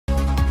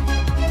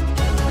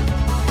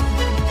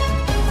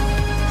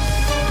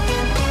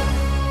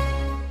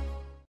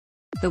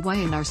The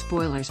Y&R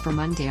spoilers for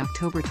Monday,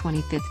 October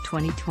 25,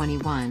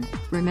 2021.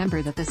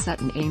 Remember that the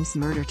Sutton Ames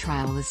murder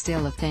trial is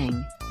still a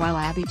thing, while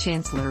Abby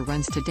Chancellor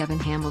runs to Devon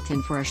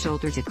Hamilton for a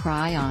shoulder to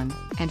cry on,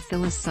 and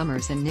Phyllis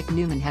Summers and Nick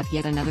Newman have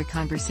yet another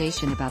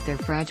conversation about their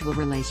fragile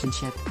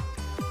relationship.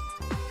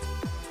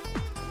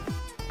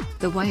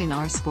 The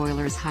Y&R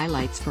spoilers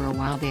highlights: for a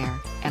while there,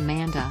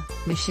 Amanda,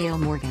 Michelle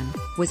Morgan,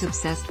 was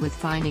obsessed with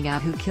finding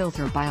out who killed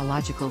her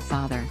biological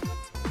father.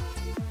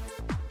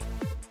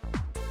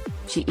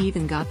 She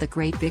even got the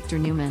great Victor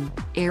Newman,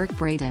 Eric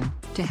Braeden,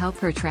 to help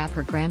her trap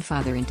her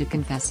grandfather into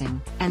confessing,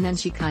 and then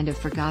she kind of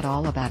forgot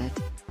all about it.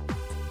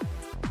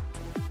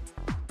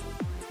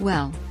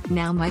 Well,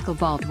 now Michael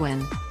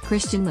Baldwin,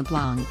 Christian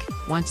LeBlanc,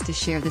 wants to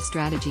share the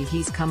strategy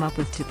he's come up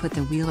with to put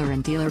the wheeler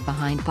and dealer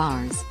behind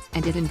bars,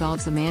 and it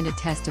involves Amanda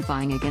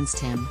testifying against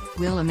him.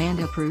 Will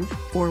Amanda approve,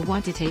 or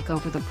want to take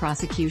over the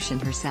prosecution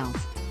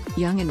herself?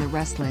 Young and the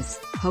Restless,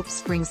 Hope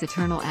Springs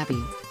Eternal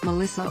Abby,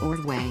 Melissa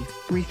Ordway,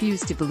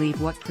 refused to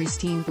believe what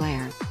Christine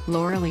Blair,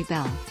 Laura Lee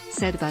Bell,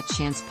 said about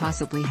Chance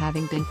possibly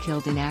having been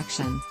killed in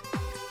action.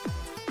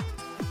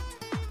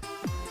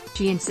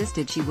 She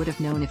insisted she would have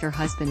known if her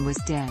husband was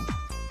dead.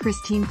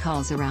 Christine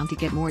calls around to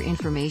get more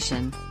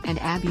information, and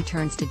Abby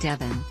turns to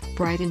Devon,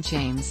 Bryden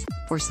James,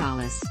 for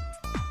solace.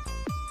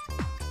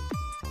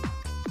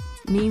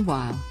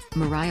 Meanwhile,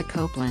 Mariah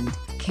Copeland,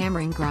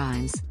 Cameron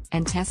Grimes,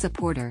 and Tessa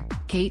Porter,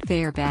 Kate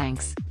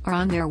Fairbanks, are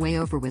on their way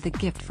over with a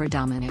gift for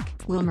Dominic.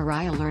 Will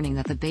Mariah, learning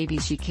that the baby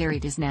she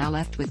carried is now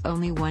left with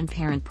only one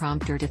parent,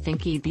 prompt her to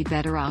think he'd be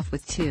better off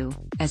with two,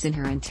 as in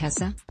her and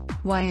Tessa?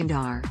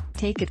 Y&R,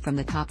 take it from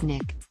the top.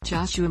 Nick,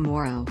 Joshua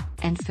Morrow,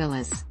 and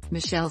Phyllis,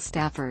 Michelle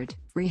Stafford,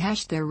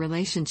 rehashed their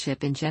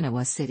relationship in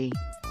Genoa City.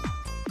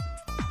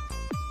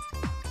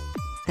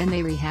 Then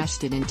they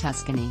rehashed it in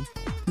Tuscany.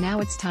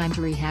 Now it's time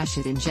to rehash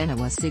it in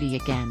Genoa City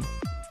again.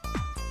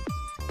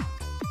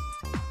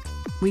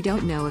 We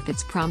don't know if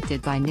it's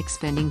prompted by Nick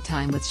spending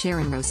time with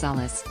Sharon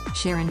Rosales,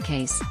 Sharon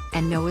Case,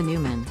 and Noah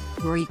Newman,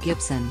 Rory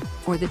Gibson,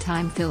 or the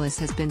time Phyllis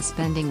has been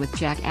spending with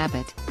Jack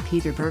Abbott,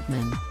 Peter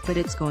Bergman, but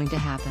it's going to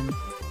happen.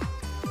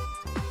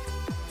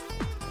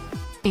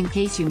 In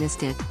case you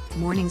missed it,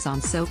 mornings on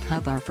Soap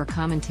Hub are for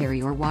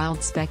commentary or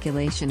wild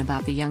speculation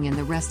about the Young and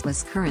the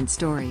Restless current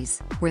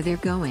stories, where they're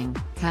going,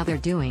 how they're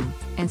doing,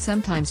 and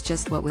sometimes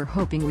just what we're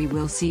hoping we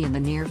will see in the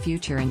near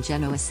future in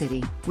Genoa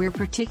City. We're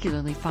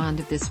particularly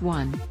fond of this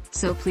one,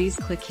 so please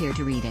click here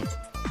to read it.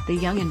 The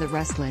Young and the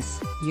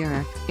Restless,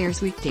 YR,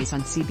 airs weekdays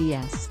on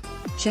CBS.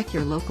 Check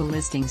your local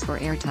listings for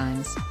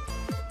airtimes.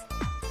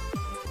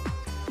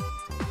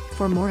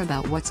 For more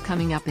about what's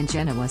coming up in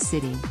Genoa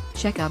City,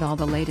 check out all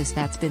the latest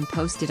that's been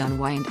posted on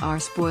Y&R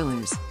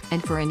spoilers,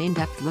 and for an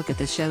in-depth look at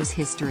the show's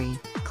history,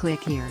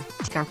 click here.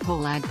 Take our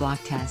poll ad block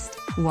test.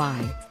 Why?